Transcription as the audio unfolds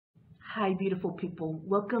Hi, beautiful people.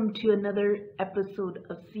 Welcome to another episode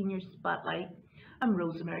of Senior Spotlight. I'm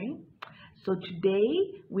Rosemary. So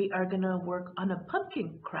today we are going to work on a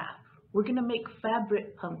pumpkin craft. We're going to make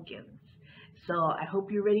fabric pumpkins. So I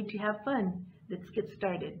hope you're ready to have fun. Let's get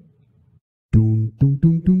started. Dun, dun,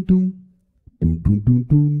 dun, dun, dun. Dun, dun, dun,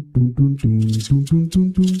 dun, dun, dun, dun, dun, dun,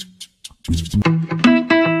 dun, dun.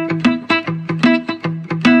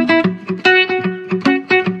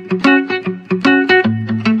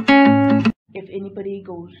 If anybody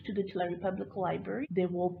goes to the Tulare Public Library, there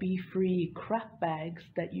will be free craft bags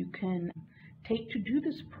that you can take to do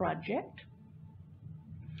this project.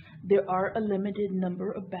 There are a limited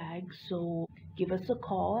number of bags, so give us a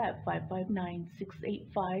call at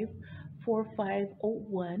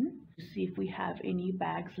 559-685-4501 to see if we have any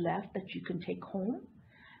bags left that you can take home.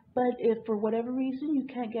 But if for whatever reason you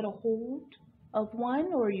can't get a hold of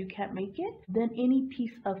one or you can't make it, then any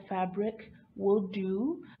piece of fabric will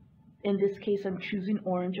do. In this case, I'm choosing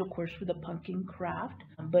orange, of course, for the pumpkin craft,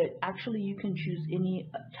 but actually you can choose any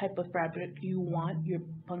type of fabric you want your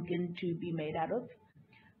pumpkin to be made out of.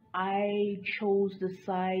 I chose the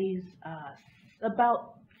size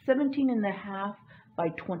about 17.5 by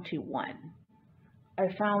 21. I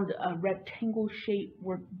found a rectangle shape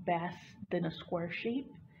worked best than a square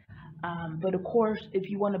shape. But of course, if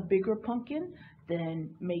you want a bigger pumpkin,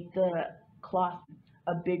 then make the cloth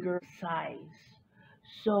a bigger size.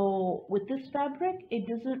 So with this fabric, it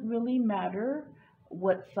doesn't really matter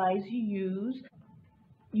what size you use.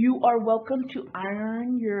 You are welcome to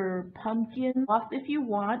iron your pumpkin off if you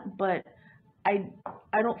want, but I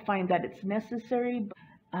don't find that it's necessary.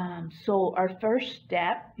 So our first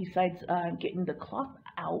step, besides getting the cloth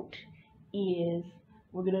out, is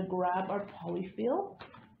we're gonna grab our polyfill.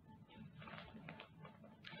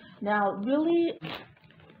 Now, really,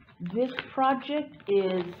 this project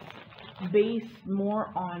is based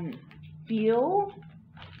more on feel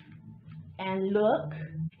and look.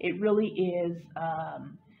 It really is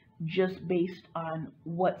just based on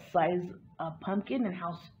what size pumpkin and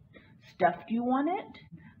how stuffed you want it.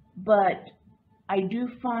 But I do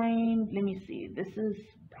find, let me see, this is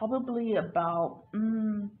probably about,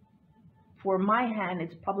 for my hand,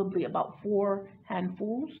 it's probably about 4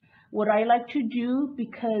 handfuls. What I like to do,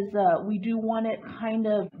 because we do want it kind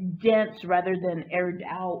of dense rather than aired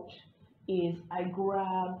out, is I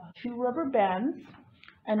grab 2 rubber bands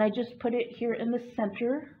and I just put it here in the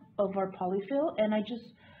center of our polyfill and I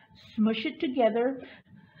just smush it together.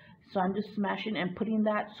 So I'm just smashing and putting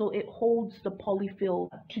that so it holds the polyfill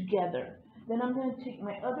together. Then I'm going to take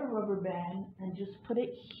my other rubber band and just put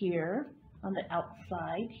it here on the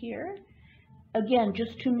outside here. Again,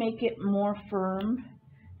 just to make it more firm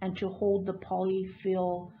and to hold the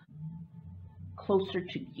polyfill closer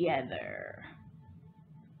together.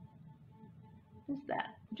 Just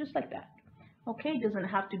that, just like that. Okay, it doesn't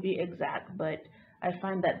have to be exact, but I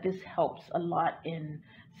find that this helps a lot in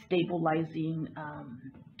stabilizing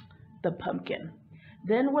the pumpkin.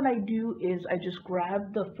 Then what I do is I just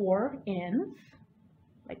grab the 4 ends,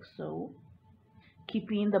 like so,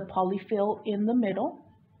 keeping the polyfill in the middle.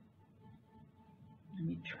 Let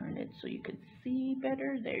me turn it so you can see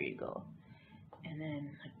better. There you go. And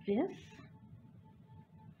then like this.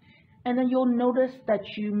 And then you'll notice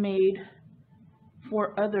that you made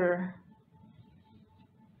 4 other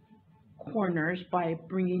corners by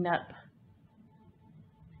bringing up.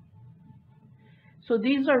 So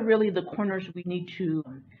these are really the corners we need to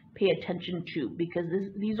pay attention to, because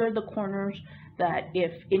these are the corners that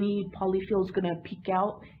if any polyfill is going to peek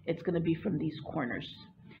out, it's going to be from these corners.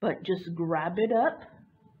 But just grab it up.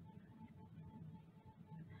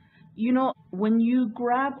 You know, when you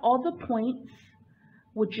grab all the points,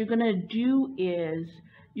 what you're going to do is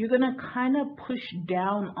you're going to kind of push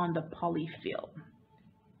down on the polyfill.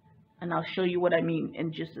 And I'll show you what I mean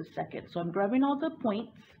in just a second. So I'm grabbing all the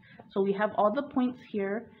points. So we have all the points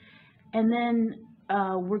here. And then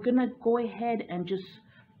we're going to go ahead and just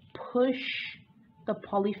push the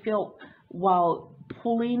polyfill while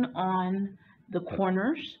pulling on the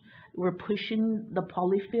corners. We're pushing the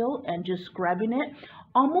polyfill and just grabbing it,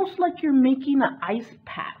 almost like you're making an ice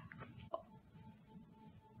pack.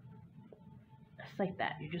 Just like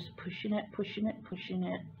that. You're just pushing it, pushing it, pushing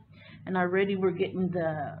it. And already we're getting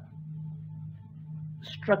the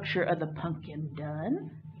structure of the pumpkin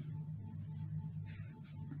done.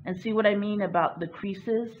 And see what I mean about the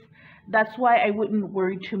creases? That's why I wouldn't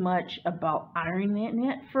worry too much about ironing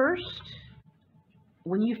it first.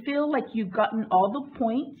 When you feel like you've gotten all the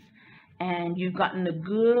points and you've gotten a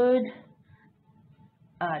good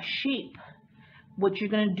shape, what you're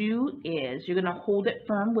going to do is you're going to hold it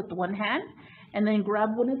firm with one hand and then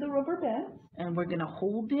grab one of the rubber bands And we're gonna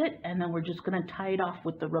hold it, and then we're just gonna tie it off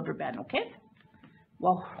with the rubber band, okay?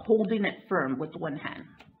 While holding it firm with one hand.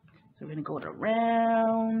 So we're gonna go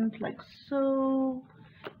around like so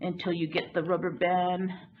until you get the rubber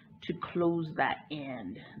band to close that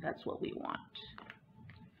end. That's what we want.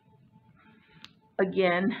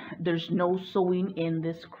 Again, there's no sewing in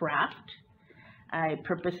this craft. I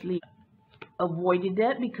purposely avoided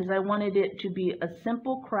it because I wanted it to be a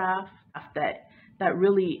simple craft that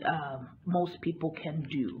really most people can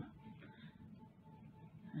do.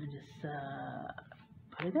 I just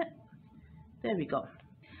put it in. There we go.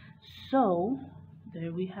 So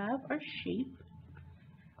there we have our shape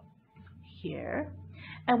here.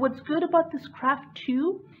 And what's good about this craft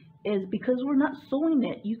too is because we're not sewing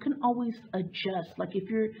it, you can always adjust. Like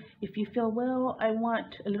if you feel, well, I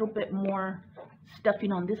want a little bit more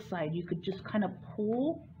stuffing on this side, you could just kind of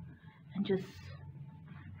pull and just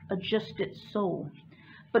adjust it so.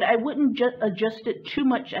 But I wouldn't adjust it too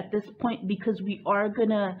much at this point because we are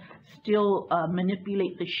gonna still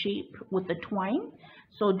manipulate the shape with the twine.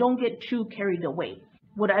 So don't get too carried away.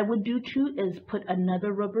 What I would do too is put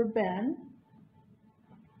another rubber band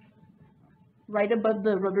right above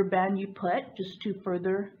the rubber band you put, just to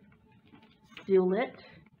further seal it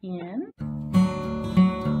in.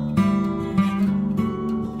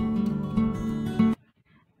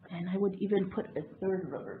 And I would even put a third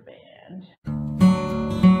rubber band.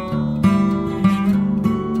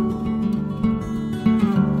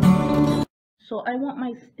 So I want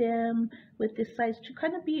my stem with this size to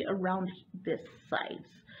kind of be around this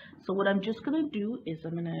size. So what I'm just going to do is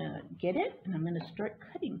I'm going to get it and I'm going to start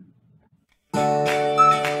cutting.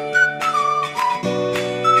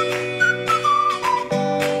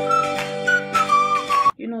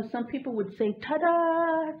 You know, some people would say,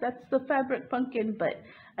 ta-da, that's the fabric pumpkin, but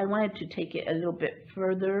I wanted to take it a little bit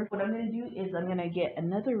further. What I'm going to do is I'm going to get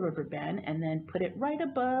another rubber band and then put it right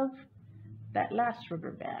above that last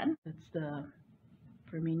rubber band. That's the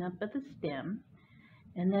firming up of the stem.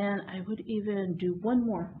 And then I would even do one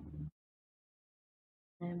more.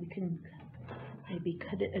 And we can maybe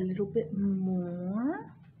cut it a little bit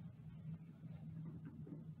more,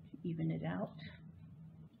 even it out.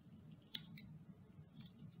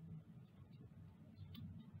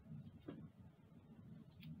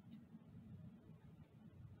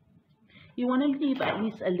 You want to leave at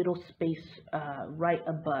least a little space right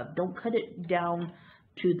above. Don't cut it down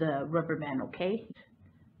to the rubber band, okay?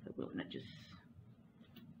 So we're going to just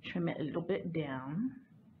trim it a little bit down.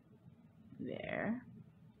 There.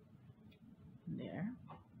 There.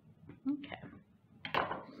 Okay.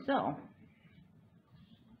 So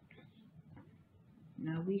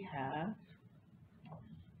now we have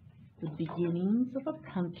the beginnings of a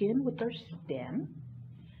pumpkin with our stem.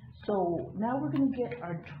 So now we're going to get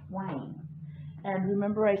our twine. And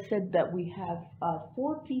remember I said that we have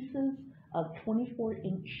 4 pieces of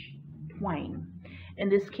 24-inch twine. In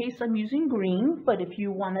this case I'm using green, but if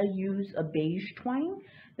you want to use a beige twine,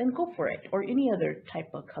 then go for it, or any other type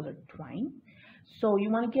of colored twine. So you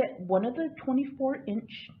want to get one of the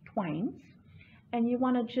 24-inch twines, and you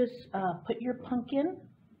want to just put your pumpkin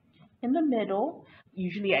in the middle.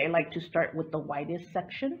 Usually I like to start with the widest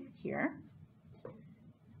section here.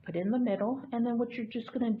 Put it in the middle, and then what you're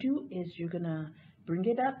just going to do is you're going to bring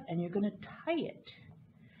it up and you're going to tie it.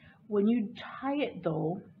 When you tie it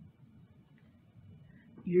though,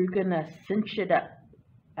 you're going to cinch it up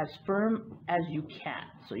as firm as you can.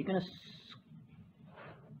 So you're going to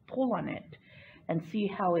pull on it and see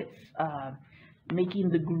how it's making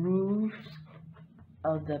the grooves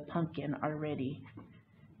of the pumpkin already.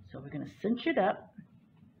 So we're going to cinch it up.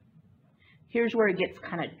 Here's where it gets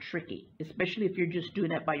kind of tricky, especially if you're just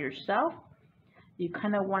doing it by yourself. You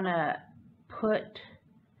kind of want to put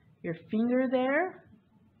your finger there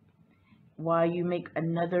while you make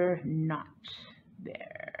another knot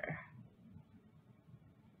there,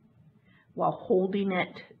 while holding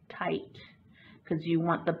it tight, because you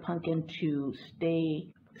want the pumpkin to stay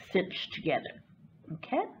cinched together.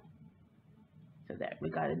 Okay? So that we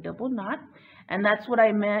got a double knot. And that's what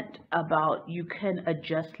I meant about you can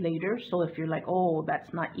adjust later. So if you're like, oh,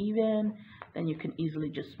 that's not even, then you can easily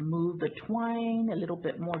just move the twine a little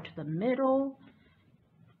bit more to the middle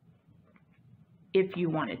if you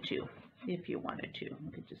wanted to. If you wanted to,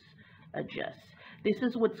 you could just adjust. This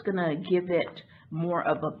is what's going to give it more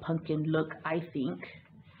of a pumpkin look, I think.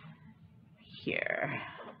 Here.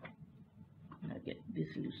 I'm going to get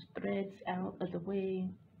these loose threads out of the way.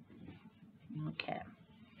 Okay.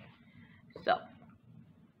 So,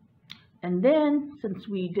 and then since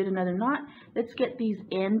we did another knot, let's get these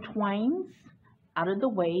end twines out of the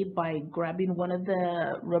way by grabbing one of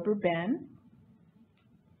the rubber bands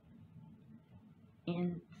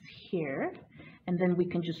ends here, and then we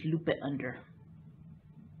can just loop it under.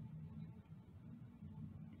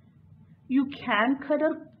 You can cut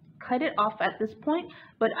it off at this point,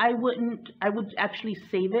 but I wouldn't. I would actually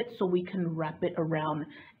save it so we can wrap it around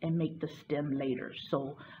and make the stem later.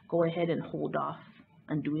 So go ahead and hold off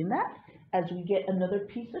on doing that as we get another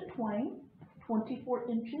piece of twine, 24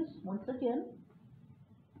 inches once again.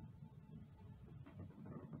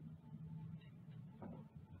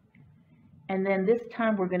 And then this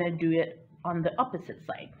time we're going to do it on the opposite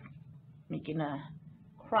side, making a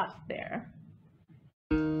cross there.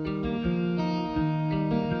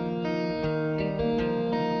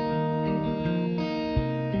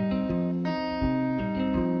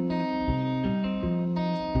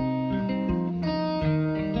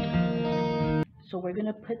 So we're going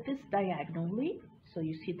to put this diagonally, so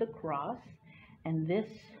you see the cross, and this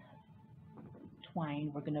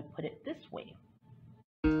twine, we're going to put it this way.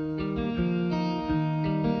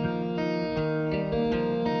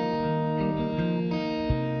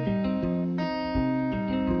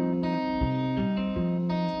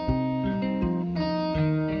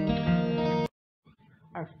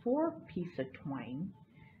 Our 4th piece of twine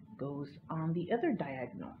goes on the other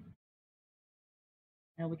diagonal.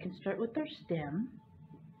 Now we can start with our stem,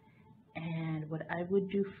 and what I would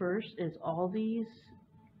do first is all these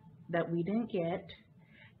that we didn't get,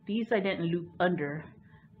 these I didn't loop under,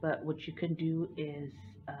 but what you can do is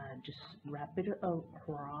just wrap it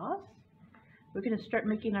across. We're going to start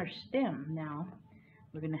making our stem now.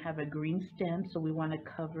 We're going to have a green stem, so we want to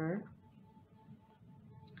cover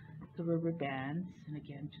the rubber bands, and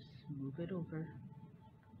again just move it over,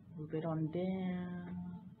 move it on down.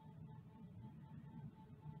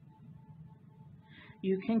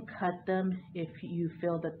 You can cut them if you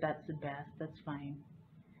feel that that's the best, that's fine.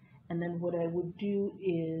 And then what I would do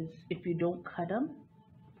is, if you don't cut them,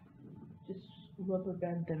 just rubber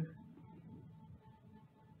band them.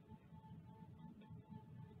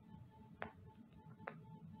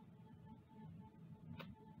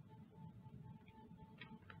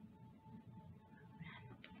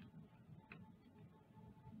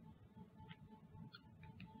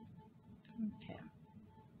 Okay.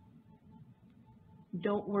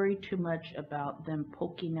 Don't worry too much about them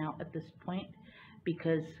poking out at this point,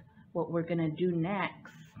 because what we're going to do next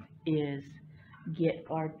is get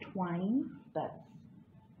our twine that's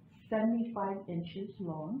 75 inches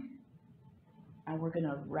long, and we're going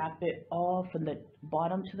to wrap it all from the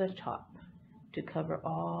bottom to the top to cover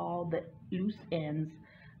all the loose ends,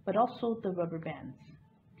 but also the rubber bands.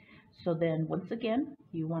 So then once again,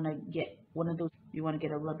 you want to get one of those, you want to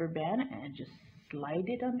get a rubber band and just slide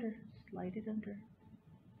it under, slide it under.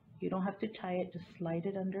 You don't have to tie it, just slide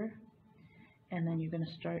it under. And then you're going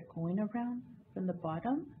to start going around from the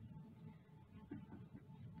bottom,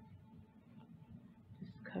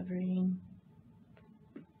 just covering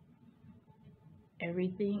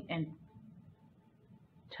everything and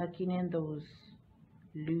tucking in those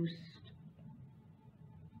loose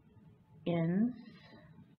ends.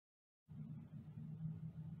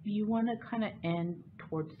 You want to kind of end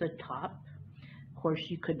towards the top. Of course,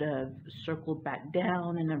 you could have circled back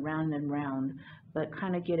down and around, but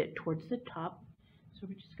kind of get it towards the top. So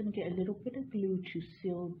we're just going to get a little bit of glue to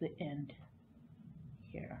seal the end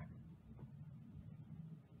here.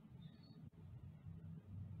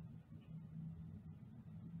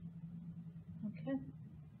 Okay.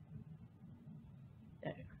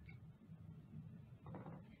 There.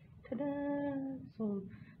 Ta-da! So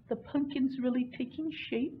the pumpkin's really taking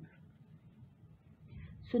shape.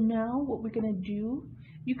 So now what we're going to do,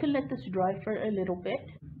 you can let this dry for a little bit.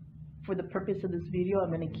 For the purpose of this video, I'm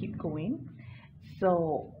going to keep going.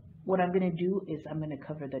 So what I'm going to do is I'm going to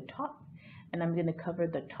cover the top, and I'm going to cover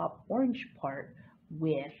the top orange part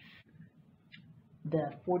with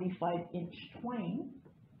the 45-inch twine.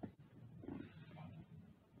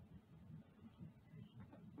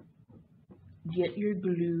 Get your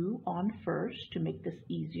glue on first to make this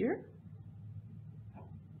easier.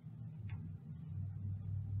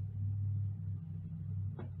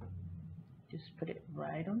 Just put it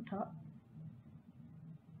right on top.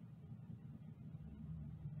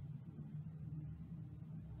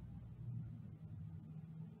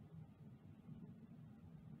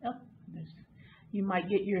 Oh, you might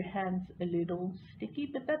get your hands a little sticky,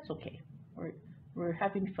 but that's okay. We're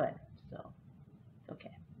having fun, so it's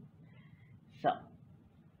okay. So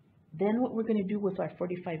then what we're going to do with our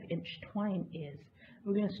 45-inch twine is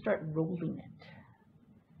we're going to start rolling it.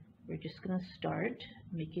 We're just going to start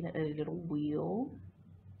making it a little wheel,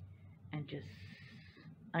 and just,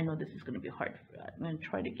 I know this is going to be hard. I'm going to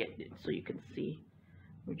try to get it so you can see.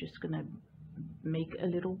 We're just going to make a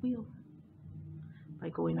little wheel. by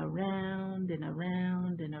going around and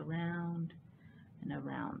around and around and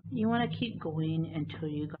around. You want to keep going until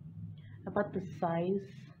you got about the size,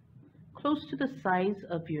 close to the size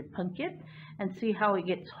of your pumpkin, and see how it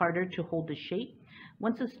gets harder to hold the shape.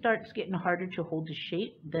 Once it starts getting harder to hold the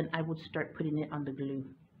shape, then I would start putting it on the glue.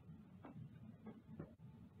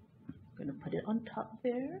 I'm going to put it on top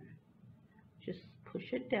there, just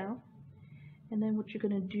push it down, and then what you're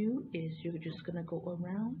going to do is you're just going to go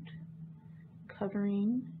around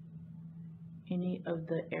covering any of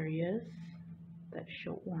the areas that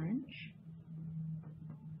show orange.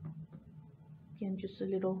 Again, just a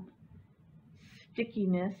little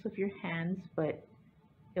stickiness of your hands, but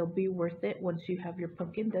it'll be worth it once you have your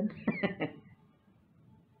pumpkin done. Okay,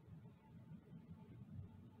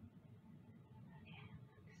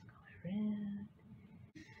 this color red.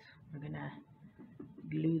 We're gonna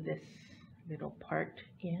glue this little part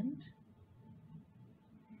in.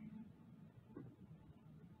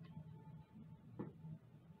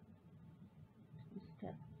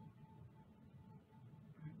 Put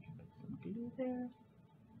some glue there.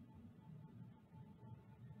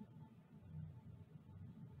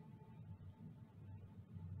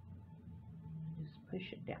 Just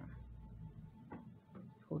push it down.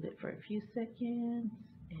 Hold it for a few seconds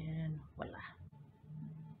and voila.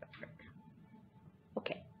 Perfect.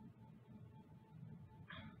 Okay.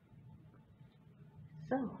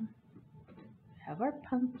 So, we have our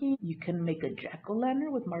pumpkin. You can make a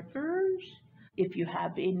jack-o'-lantern with markers. If you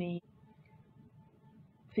have anything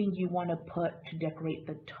you want to put to decorate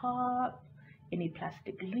the top, any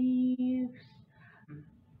plastic leaves.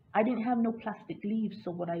 I didn't have no plastic leaves,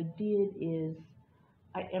 so what I did is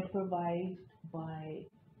I improvised by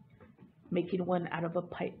making one out of a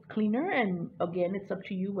pipe cleaner. And again, it's up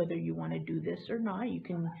to you whether you want to do this or not. You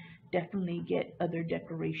can definitely get other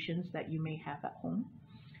decorations that you may have at home.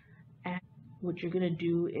 And what you're going to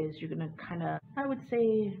do is you're going to kind of, I would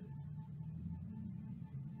say,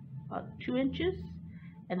 about 2 inches.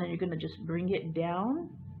 And then you're going to just bring it down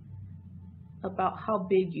about how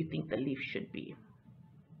big you think the leaf should be.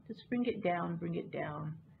 Just bring it down,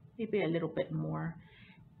 maybe a little bit more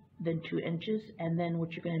than 2 inches. And then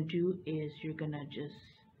what you're going to do is you're going to just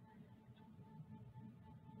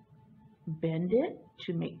bend it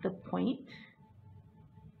to make the point.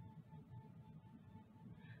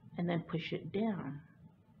 And then push it down.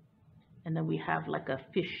 And then we have like a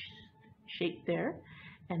fish shape there.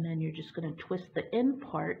 And then you're just going to twist the end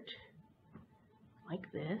part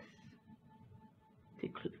like this to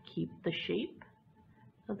keep the shape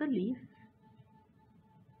of the leaf.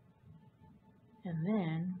 And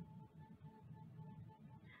then,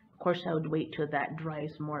 of course, I would wait till that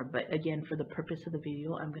dries more. But again, for the purpose of the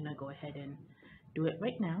video, I'm going to go ahead and do it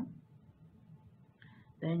right now.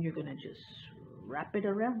 Then you're going to just wrap it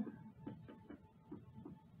around.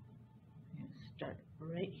 And start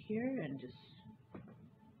right here and just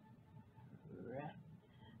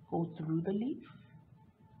go through the leaf.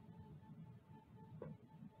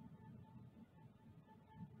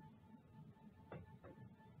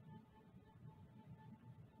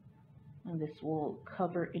 And this will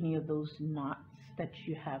cover any of those knots that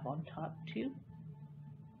you have on top too.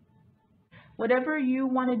 Whatever you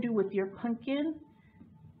want to do with your pumpkin,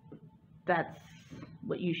 that's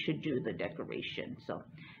what you should do, the decoration. So,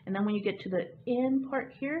 and then when you get to the end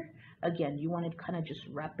part here, again, you want to kind of just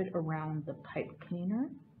wrap it around the pipe cleaner.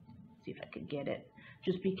 See if I could get it.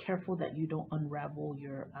 Just be careful that you don't unravel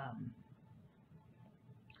your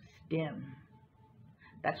stem.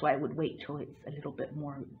 That's why I would wait till it's a little bit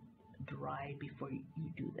more dry before you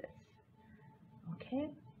do this. Okay,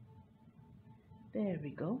 there we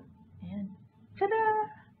go, and ta-da!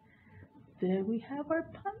 There we have our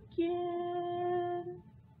pumpkin.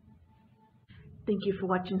 Thank you for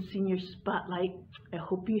watching Senior Spotlight. I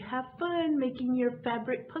hope you have fun making your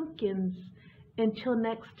fabric pumpkins. Until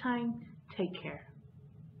next time, take care.